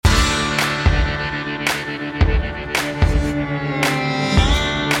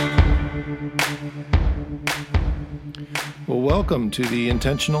welcome to the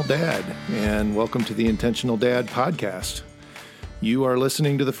Intentional Dad, and welcome to the Intentional Dad podcast. You are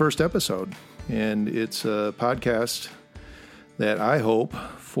listening to the first episode, and it's a podcast that I hope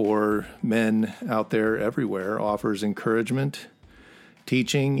for men out there everywhere offers encouragement,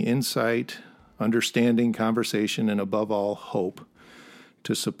 teaching, insight, understanding, conversation, and above all, hope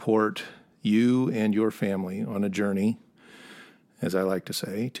to support you and your family on a journey, as I like to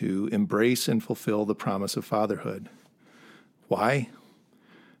say, to embrace and fulfill the promise of fatherhood. Why?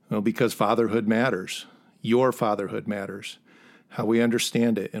 Well, because fatherhood matters. Your fatherhood matters. How we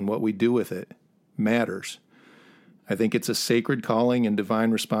understand it and what we do with it matters. I think it's a sacred calling and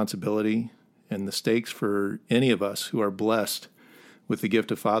divine responsibility, and the stakes for any of us who are blessed with the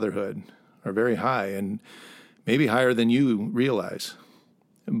gift of fatherhood are very high, and maybe higher than you realize.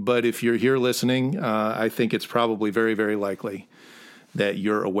 But if you're here listening, I think it's probably very, very likely that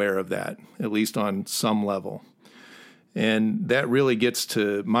you're aware of that, at least on some level. And that really gets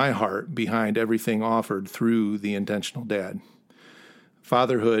to my heart behind everything offered through the Intentional Dad.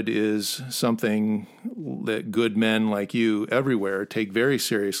 Fatherhood is something that good men like you everywhere take very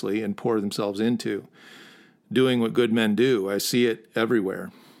seriously and pour themselves into. Doing what good men do, I see it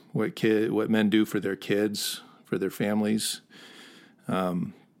everywhere. What men do for their kids, for their families.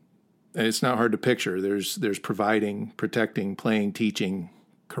 And it's not hard to picture. There's providing, protecting, playing, teaching,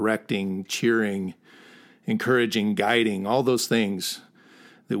 correcting, cheering, encouraging, guiding, all those things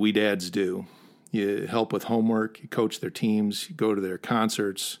that we dads do. You help with homework, you coach their teams, you go to their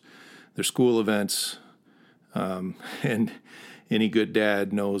concerts, their school events, and any good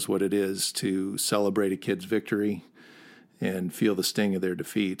dad knows what it is to celebrate a kid's victory and feel the sting of their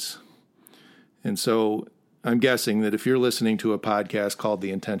defeats. And so I'm guessing that if you're listening to a podcast called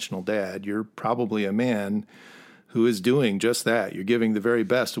The Intentional Dad, you're probably a man who is doing just that. You're giving the very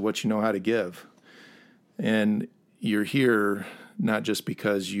best of what you know how to give. And you're here not just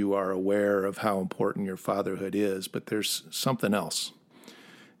because you are aware of how important your fatherhood is, but there's something else.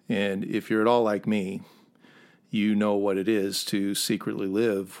 And if you're at all like me, you know what it is to secretly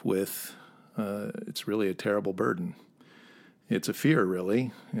live with, it's really a terrible burden. It's a fear,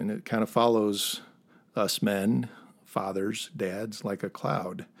 really, and it kind of follows us men, fathers, dads, like a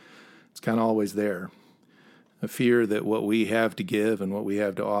cloud. It's kind of always there. A fear that what we have to give and what we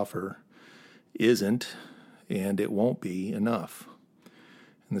have to offer isn't, and it won't be enough.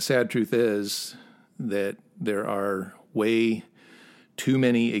 And the sad truth is that there are way too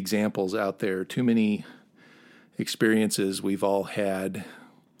many examples out there, too many experiences we've all had,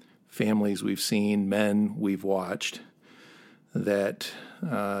 families we've seen, men we've watched, that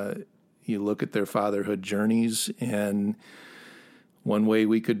you look at their fatherhood journeys, and one way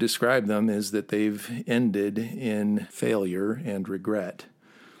we could describe them is that they've ended in failure and regret.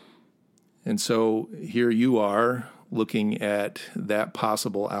 And so here you are looking at that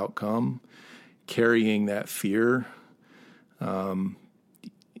possible outcome, carrying that fear.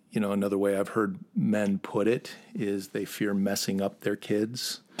 Another way I've heard men put it is they fear messing up their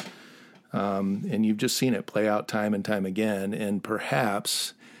kids. And you've just seen it play out time and time again, and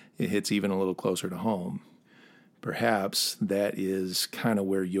perhaps it hits even a little closer to home. Perhaps that is kind of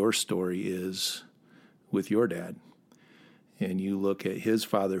where your story is with your dad. And you look at his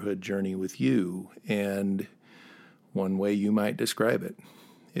fatherhood journey with you, and one way you might describe it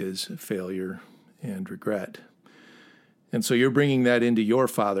is failure and regret. And so you're bringing that into your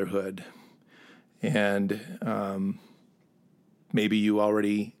fatherhood, and maybe you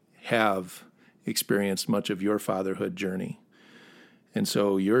already have experienced much of your fatherhood journey. And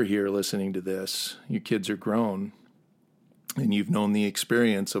so you're here listening to this. Your kids are grown, and you've known the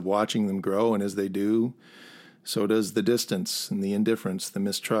experience of watching them grow, and as they do, so does the distance and the indifference, the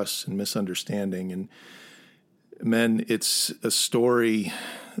mistrust and misunderstanding. And men, it's a story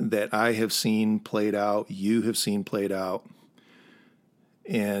that I have seen played out, you have seen played out,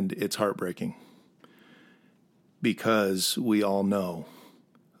 and it's heartbreaking because we all know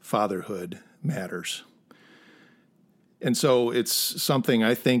fatherhood matters. And so it's something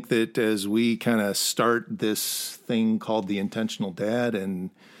I think that as we kind of start this thing called The Intentional Dad and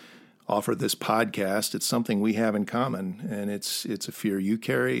offer this podcast, it's something we have in common, and it's a fear you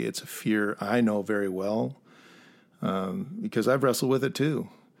carry. It's a fear I know very well because I've wrestled with it too.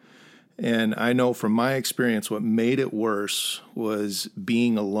 And I know from my experience what made it worse was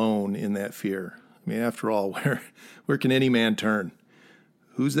being alone in that fear. I mean, after all, where can any man turn?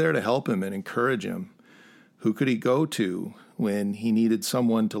 Who's there to help him and encourage him? Who could he go to when he needed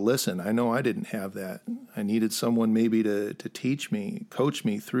someone to listen? I know I didn't have that. I needed someone maybe to teach me, coach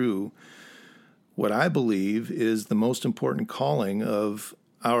me through what I believe is the most important calling of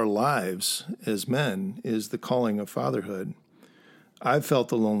our lives as men, is the calling of fatherhood. I've felt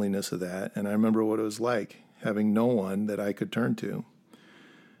the loneliness of that, and I remember what it was like having no one that I could turn to.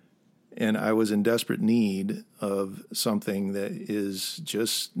 And I was in desperate need of something that is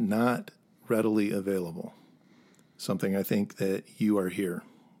just not readily available. Something I think that you are here.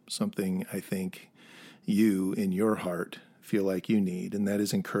 Something I think you, in your heart, feel like you need, and that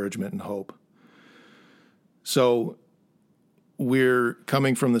is encouragement and hope. So we're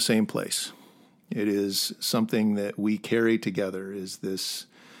coming from the same place. It is something that we carry together, is this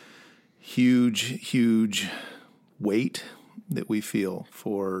huge weight that we feel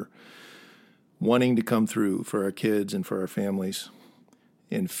for wanting to come through for our kids and for our families,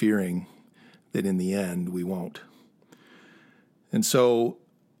 and fearing that in the end we won't. And so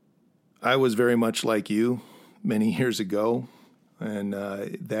I was very much like you many years ago, and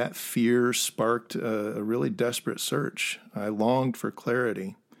that fear sparked a really desperate search. I longed for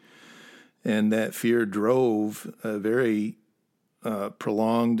clarity, and that fear drove a very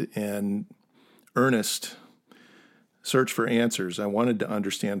prolonged and earnest search for answers. I wanted to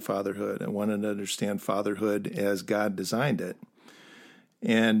understand fatherhood. I wanted to understand fatherhood as God designed it.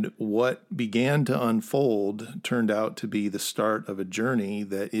 And what began to unfold turned out to be the start of a journey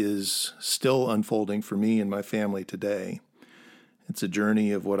that is still unfolding for me and my family today. It's a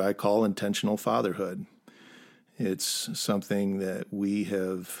journey of what I call intentional fatherhood. It's something that we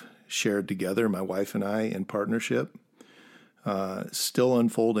have shared together, my wife and I, in partnership, still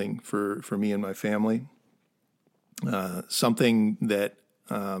unfolding for me and my family. Something that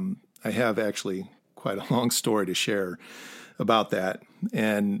I have actually quite a long story to share about that.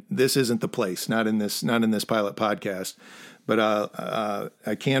 And this isn't the place, not in this pilot podcast, but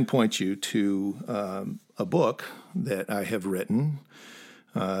I can point you to a book that I have written,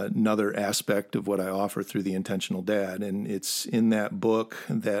 another aspect of what I offer through the Intentional Dad. And it's in that book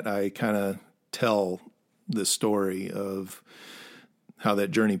that I kind of tell the story of how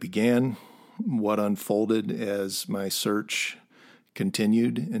that journey began, what unfolded as my search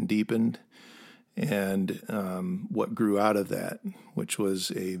continued and deepened, and what grew out of that, which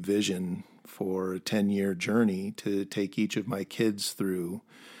was a vision for a 10-year journey to take each of my kids through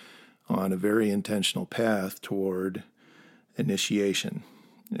on a very intentional path toward initiation.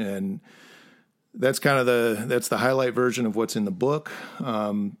 And that's kind of the highlight version of what's in the book,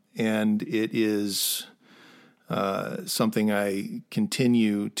 and it is something I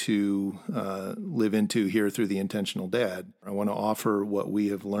continue to live into here through the Intentional Dad. I want to offer what we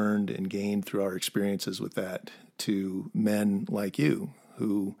have learned and gained through our experiences with that to men like you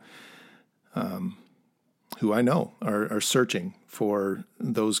who I know are searching for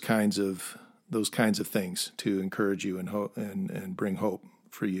those kinds of things to encourage you and bring hope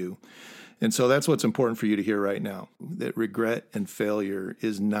for you. And so that's what's important for you to hear right now, that regret and failure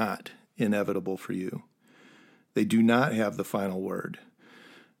is not inevitable for you. They do not have the final word.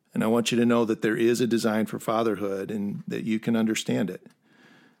 And I want you to know that there is a design for fatherhood and that you can understand it,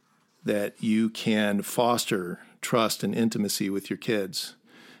 that you can foster trust and intimacy with your kids,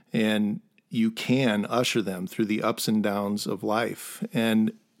 and you can usher them through the ups and downs of life.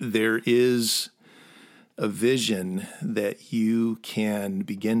 And there is a vision that you can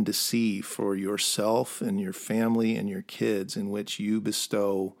begin to see for yourself and your family and your kids, in which you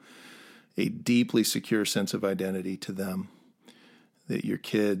bestow a deeply secure sense of identity to them, that your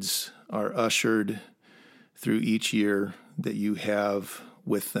kids are ushered through each year that you have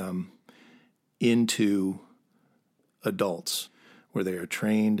with them into adults, where they are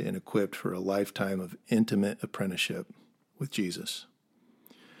trained and equipped for a lifetime of intimate apprenticeship with Jesus.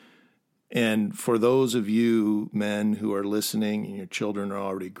 And for those of you men who are listening and your children are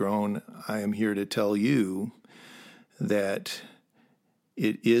already grown, I am here to tell you that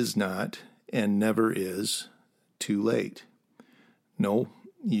it is not and never is too late. No,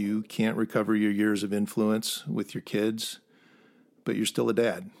 you can't recover your years of influence with your kids, but you're still a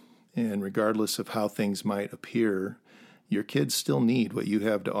dad. And regardless of how things might appear, your kids still need what you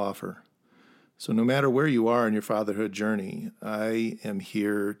have to offer. So no matter where you are in your fatherhood journey, I am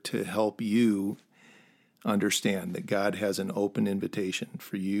here to help you understand that God has an open invitation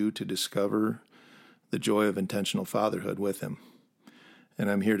for you to discover the joy of intentional fatherhood with Him. And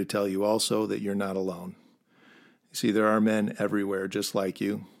I'm here to tell you also that you're not alone. You see, there are men everywhere just like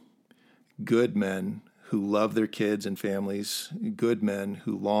you, good men who love their kids and families, good men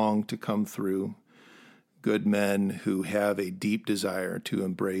who long to come through, good men who have a deep desire to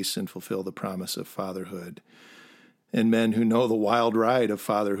embrace and fulfill the promise of fatherhood, and men who know the wild ride of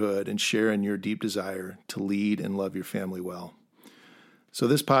fatherhood and share in your deep desire to lead and love your family well. So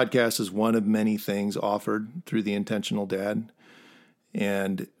this podcast is one of many things offered through the Intentional Dad.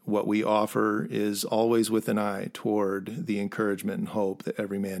 And what we offer is always with an eye toward the encouragement and hope that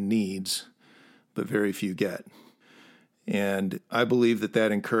every man needs, but very few get. And I believe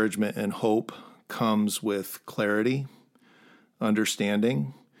that encouragement and hope comes with clarity,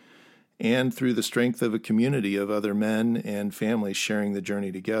 understanding, and through the strength of a community of other men and families sharing the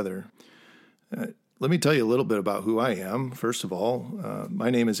journey together. Let me tell you a little bit about who I am. First of all, my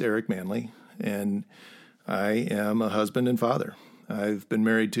name is Eric Manley, and I am a husband and father. I've been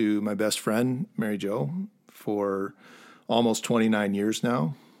married to my best friend, Mary Jo, for almost 29 years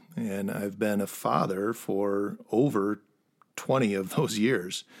now, and I've been a father for over 20 of those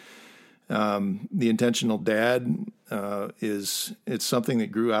years. The Intentional Dad it's something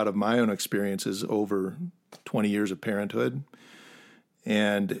that grew out of my own experiences over 20 years of parenthood.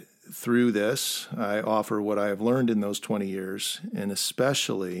 And through this, I offer what I have learned in those 20 years, and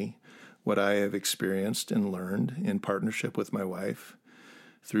especially what I have experienced and learned in partnership with my wife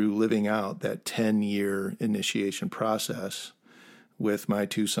through living out that 10-year initiation process with my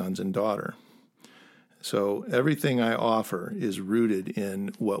 2 sons and daughter. So everything I offer is rooted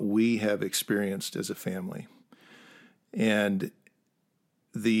in what we have experienced as a family. And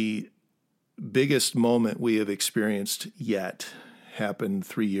the biggest moment we have experienced yet happened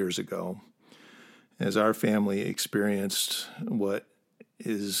 3 years ago, as our family experienced what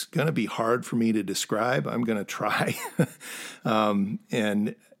is going to be hard for me to describe. I'm going to try,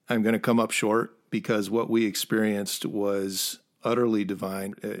 and I'm going to come up short because what we experienced was utterly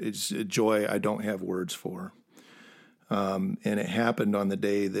divine. It's a joy I don't have words for. And it happened on the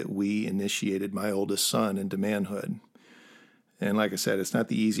day that we initiated my oldest son into manhood. And like I said, it's not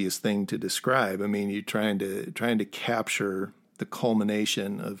the easiest thing to describe. I mean, you're trying to capture the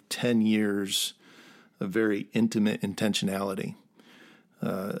culmination of 10 years of very intimate intentionality.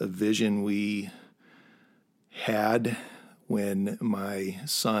 A vision we had when my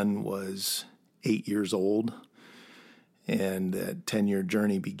son was 8 years old, and that 10-year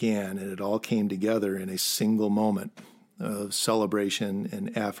journey began, and it all came together in a single moment of celebration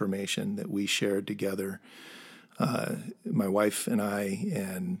and affirmation that we shared together, my wife and I,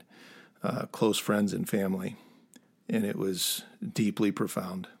 and close friends and family, and it was deeply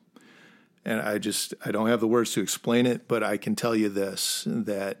profound. And I don't have the words to explain it, but I can tell you this,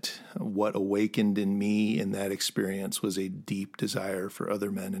 that what awakened in me in that experience was a deep desire for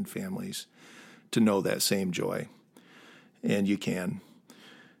other men and families to know that same joy. And you can.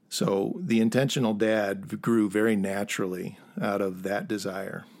 So the Intentional Dad grew very naturally out of that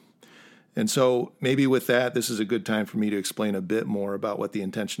desire. And so maybe with that, this is a good time for me to explain a bit more about what the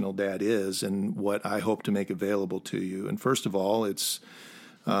Intentional Dad is and what I hope to make available to you. And first of all, it's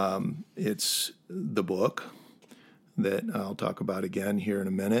the book that I'll talk about again here in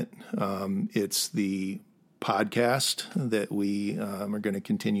a minute. It's the podcast that we are going to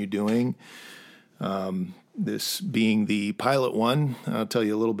continue doing. This being the pilot one, I'll tell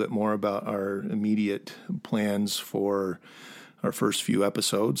you a little bit more about our immediate plans for our first few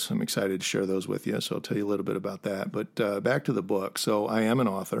episodes. I'm excited to share those with you, so I'll tell you a little bit about that. But back to the book. So I am an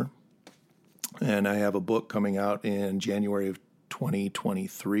author, and I have a book coming out in January of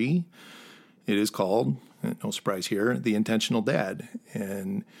 2023. It is called, no surprise here, The Intentional Dad.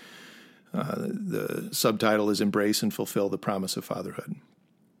 And the subtitle is Embrace and Fulfill the Promise of Fatherhood.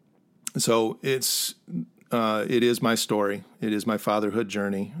 So it is my story. It is my fatherhood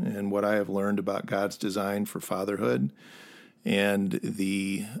journey and what I have learned about God's design for fatherhood and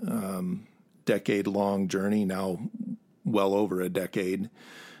the decade-long journey, now well over a decade,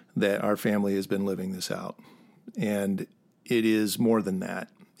 that our family has been living this out. And it is more than that.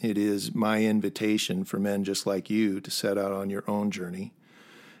 It is my invitation for men just like you to set out on your own journey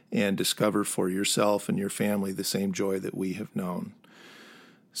and discover for yourself and your family the same joy that we have known.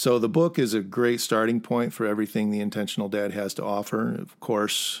 So the book is a great starting point for everything the Intentional Dad has to offer. Of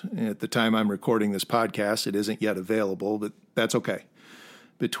course, at the time I'm recording this podcast, it isn't yet available, but that's okay.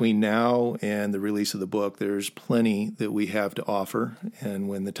 Between now and the release of the book, there's plenty that we have to offer. And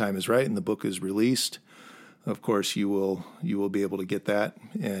when the time is right and the book is released, of course, you will be able to get that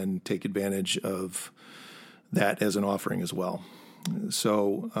and take advantage of that as an offering as well.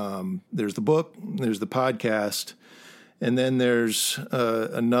 So there's the book, there's the podcast, and then there's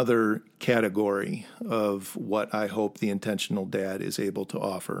another category of what I hope the Intentional Dad is able to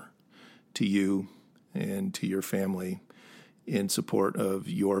offer to you and to your family in support of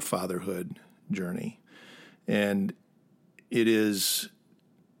your fatherhood journey. And it is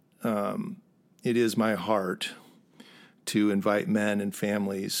my heart to invite men and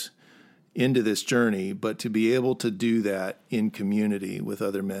families into this journey, but to be able to do that in community with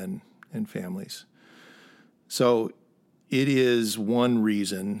other men and families. So it is one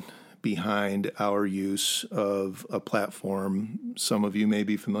reason behind our use of a platform some of you may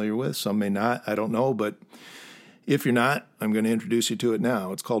be familiar with, some may not, I don't know, but if you're not, I'm going to introduce you to it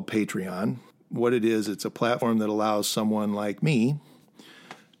now. It's called Patreon. What it is, it's a platform that allows someone like me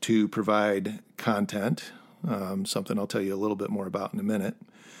to provide content, something I'll tell you a little bit more about in a minute,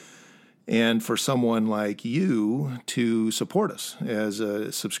 and for someone like you to support us as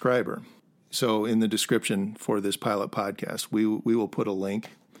a subscriber. So in the description for this pilot podcast, we will put a link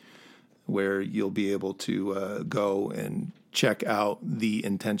where you'll be able to go and check out The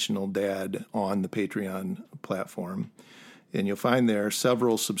Intentional Dad on the Patreon platform. And you'll find there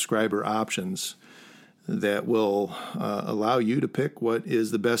several subscriber options that will allow you to pick what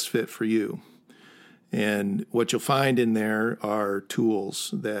is the best fit for you. And what you'll find in there are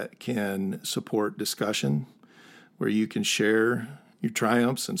tools that can support discussion, where you can share your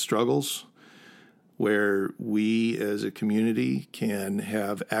triumphs and struggles, where we as a community can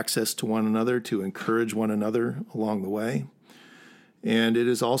have access to one another to encourage one another along the way. And it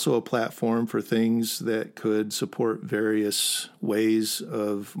is also a platform for things that could support various ways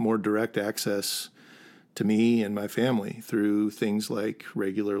of more direct access to me and my family through things like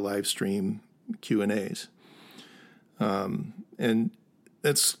regular live stream Q&As. And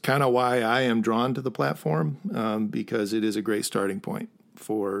that's kind of why I am drawn to the platform, because it is a great starting point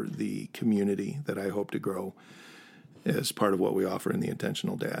for the community that I hope to grow as part of what we offer in The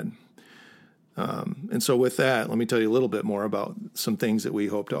Intentional Dad. And so with that, let me tell you a little bit more about some things that we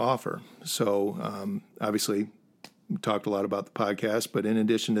hope to offer. So obviously, we talked a lot about the podcast, but in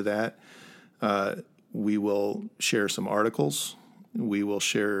addition to that, we will share some articles. We will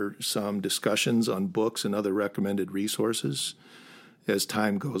share some discussions on books and other recommended resources as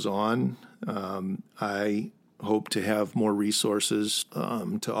time goes on. I hope to have more resources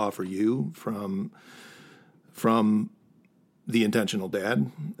to offer you from The Intentional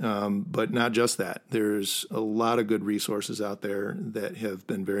Dad, but not just that. There's a lot of good resources out there that have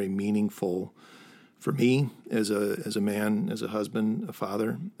been very meaningful for me as a man, as a husband, a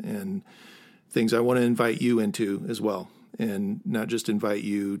father, and things I want to invite you into as well. And not just invite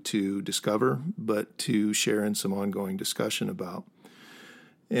you to discover, but to share in some ongoing discussion about.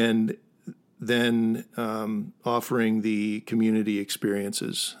 And then offering the community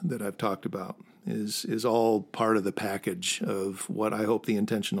experiences that I've talked about is all part of the package of what I hope The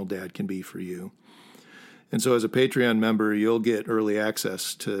Intentional Dad can be for you. And so as a Patreon member, you'll get early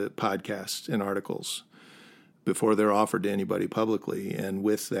access to podcasts and articles before they're offered to anybody publicly. And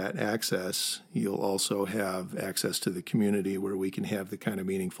with that access, you'll also have access to the community where we can have the kind of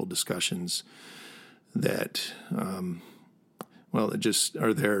meaningful discussions that, that just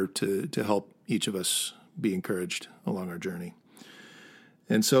are there to help each of us be encouraged along our journey.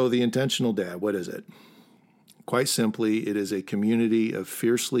 And so The Intentional Dad, what is it? Quite simply, it is a community of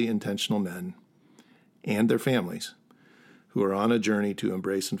fiercely intentional men and their families who are on a journey to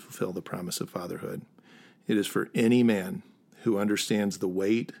embrace and fulfill the promise of fatherhood. It is for any man who understands the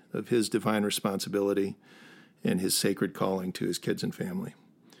weight of his divine responsibility and his sacred calling to his kids and family.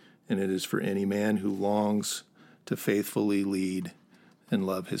 And it is for any man who longs to faithfully lead and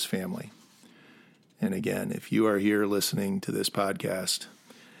love his family. And again, if you are here listening to this podcast,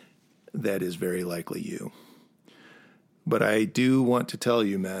 that is very likely you. But I do want to tell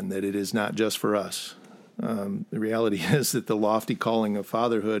you, men, that it is not just for us. The reality is that the lofty calling of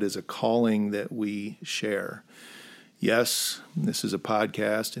fatherhood is a calling that we share. Yes, this is a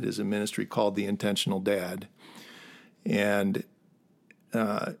podcast. It is a ministry called The Intentional Dad. And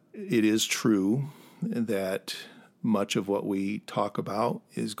it is true that much of what we talk about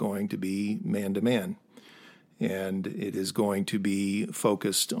is going to be man to man. And it is going to be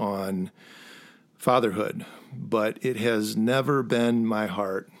focused on fatherhood. But it has never been my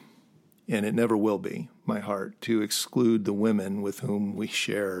heart, and it never will be my heart, to exclude the women with whom we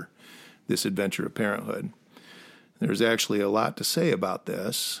share this adventure of parenthood. There's actually a lot to say about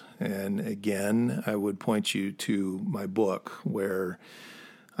this. And again, I would point you to my book where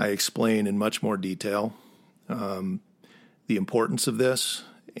I explain in much more detail the importance of this,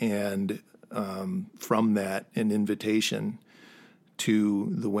 and from that, an invitation to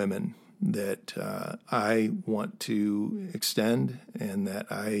the women that I want to extend and that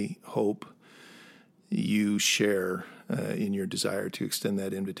I hope you share in your desire to extend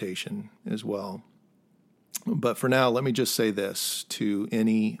that invitation as well. But for now, let me just say this to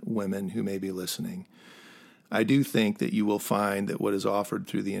any women who may be listening. I do think that you will find that what is offered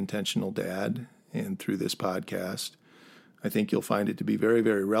through The Intentional Dad and through this podcast, I think you'll find it to be very,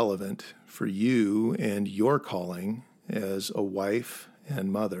 very relevant for you and your calling as a wife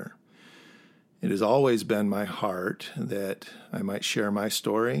and mother. It has always been my heart that I might share my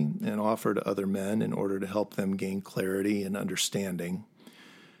story and offer to other men in order to help them gain clarity and understanding,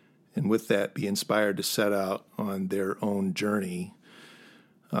 and with that be inspired to set out on their own journey,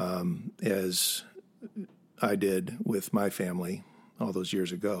 as I did with my family all those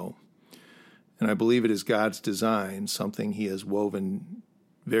years ago. And I believe it is God's design, something He has woven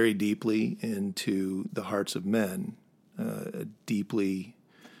very deeply into the hearts of men, a deeply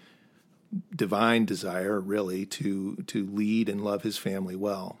divine desire, really, to lead and love his family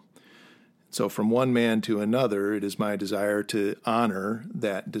well. So from one man to another, it is my desire to honor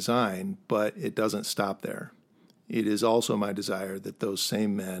that design, but it doesn't stop there. It is also my desire that those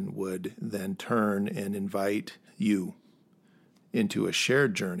same men would then turn and invite you into a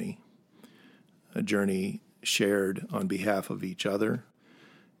shared journey, a journey shared on behalf of each other,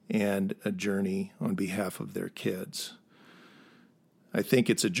 and a journey on behalf of their kids. I think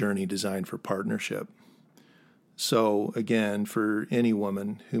it's a journey designed for partnership. So again, for any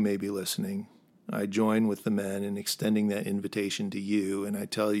woman who may be listening, I join with the men in extending that invitation to you, and I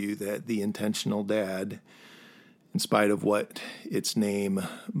tell you that the Intentional Dad, in spite of what its name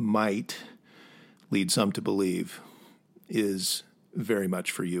might lead some to believe, is very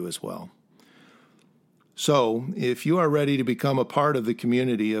much for you as well. So if you are ready to become a part of the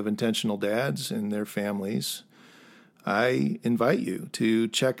community of intentional dads and their families, I invite you to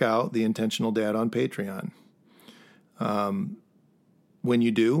check out The Intentional Dad on Patreon. When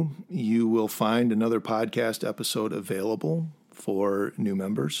you do, you will find another podcast episode available for new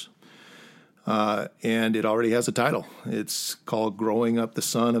members. And it already has a title. It's called Growing Up the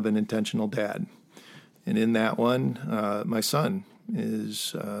Son of an Intentional Dad. And in that one, my son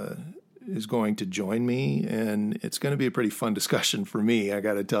is going to join me, and it's going to be a pretty fun discussion for me, I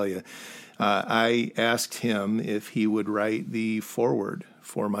got to tell you. I asked him if he would write the foreword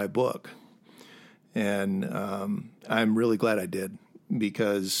for my book, and I'm really glad I did,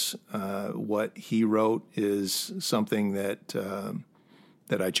 because what he wrote is something that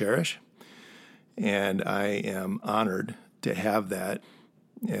I cherish, and I am honored to have that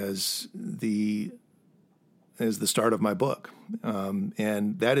as the start of my book.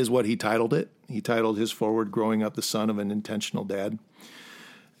 And that is what he titled it. He titled his foreword, Growing Up the Son of an Intentional Dad.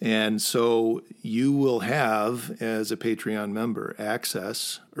 And so you will have, as a Patreon member,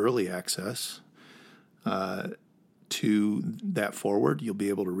 early access to that foreword. You'll be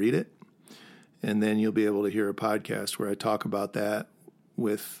able to read it. And then you'll be able to hear a podcast where I talk about that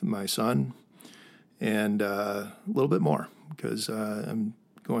with my son and a little bit more, because I'm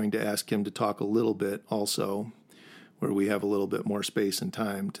going to ask him to talk a little bit also, where we have a little bit more space and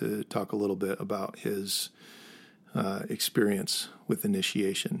time to talk a little bit about his experience with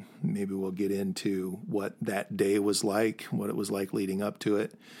initiation. Maybe we'll get into what that day was like, what it was like leading up to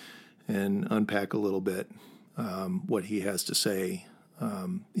it, and unpack a little bit what he has to say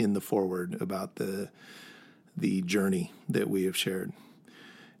in the foreword about the journey that we have shared.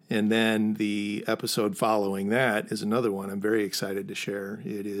 And then the episode following that is another one I'm very excited to share.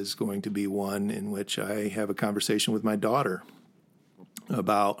 It is going to be one in which I have a conversation with my daughter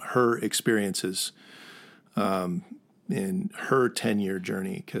about her experiences in her 10-year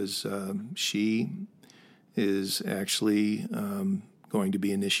journey, because she is actually going to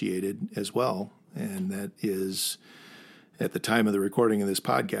be initiated as well. And that is, at the time of the recording of this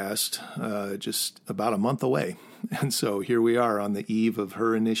podcast, just about a month away. And so here we are on the eve of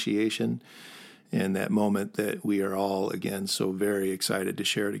her initiation, and that moment that we are all, again, so very excited to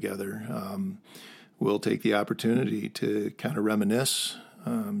share together. We'll take the opportunity to kind of reminisce,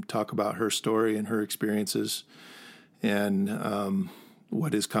 talk about her story and her experiences, and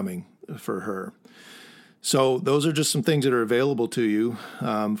what is coming for her. So those are just some things that are available to you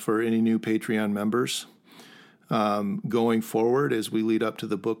for any new Patreon members. Going forward, as we lead up to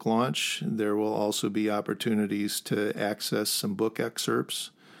the book launch, there will also be opportunities to access some book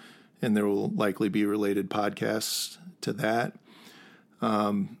excerpts, and there will likely be related podcasts to that.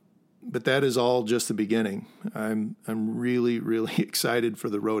 But that is all just the beginning. I'm really, really excited for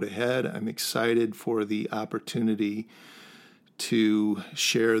the road ahead. I'm excited for the opportunity to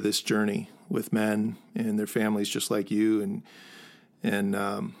share this journey with men and their families just like you, and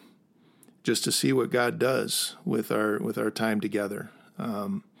just to see what God does with our time together.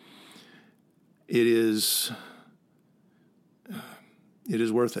 It is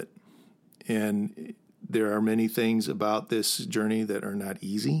worth it. And there are many things about this journey that are not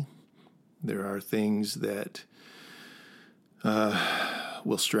easy. There are things that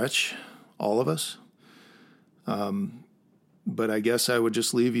will stretch all of us. But I guess I would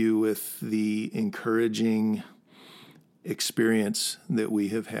just leave you with the encouraging experience that we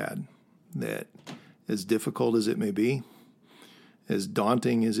have had, that as difficult as it may be, as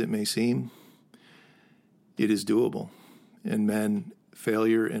daunting as it may seem, it is doable. And men,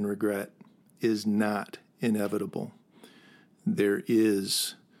 failure and regret is not inevitable. There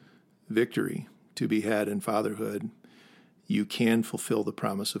is victory to be had in fatherhood. You can fulfill the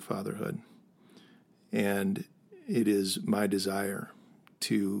promise of fatherhood. And it is my desire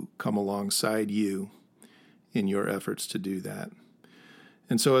to come alongside you in your efforts to do that.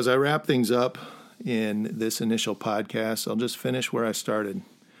 And so as I wrap things up in this initial podcast, I'll just finish where I started.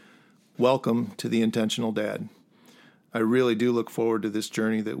 Welcome to The Intentional Dad. I really do look forward to this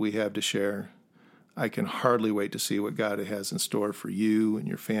journey that we have to share. I can hardly wait to see what God has in store for you and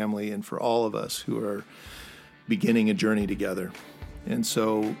your family and for all of us who are beginning a journey together. And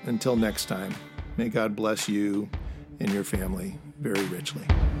so until next time, may God bless you and your family very richly.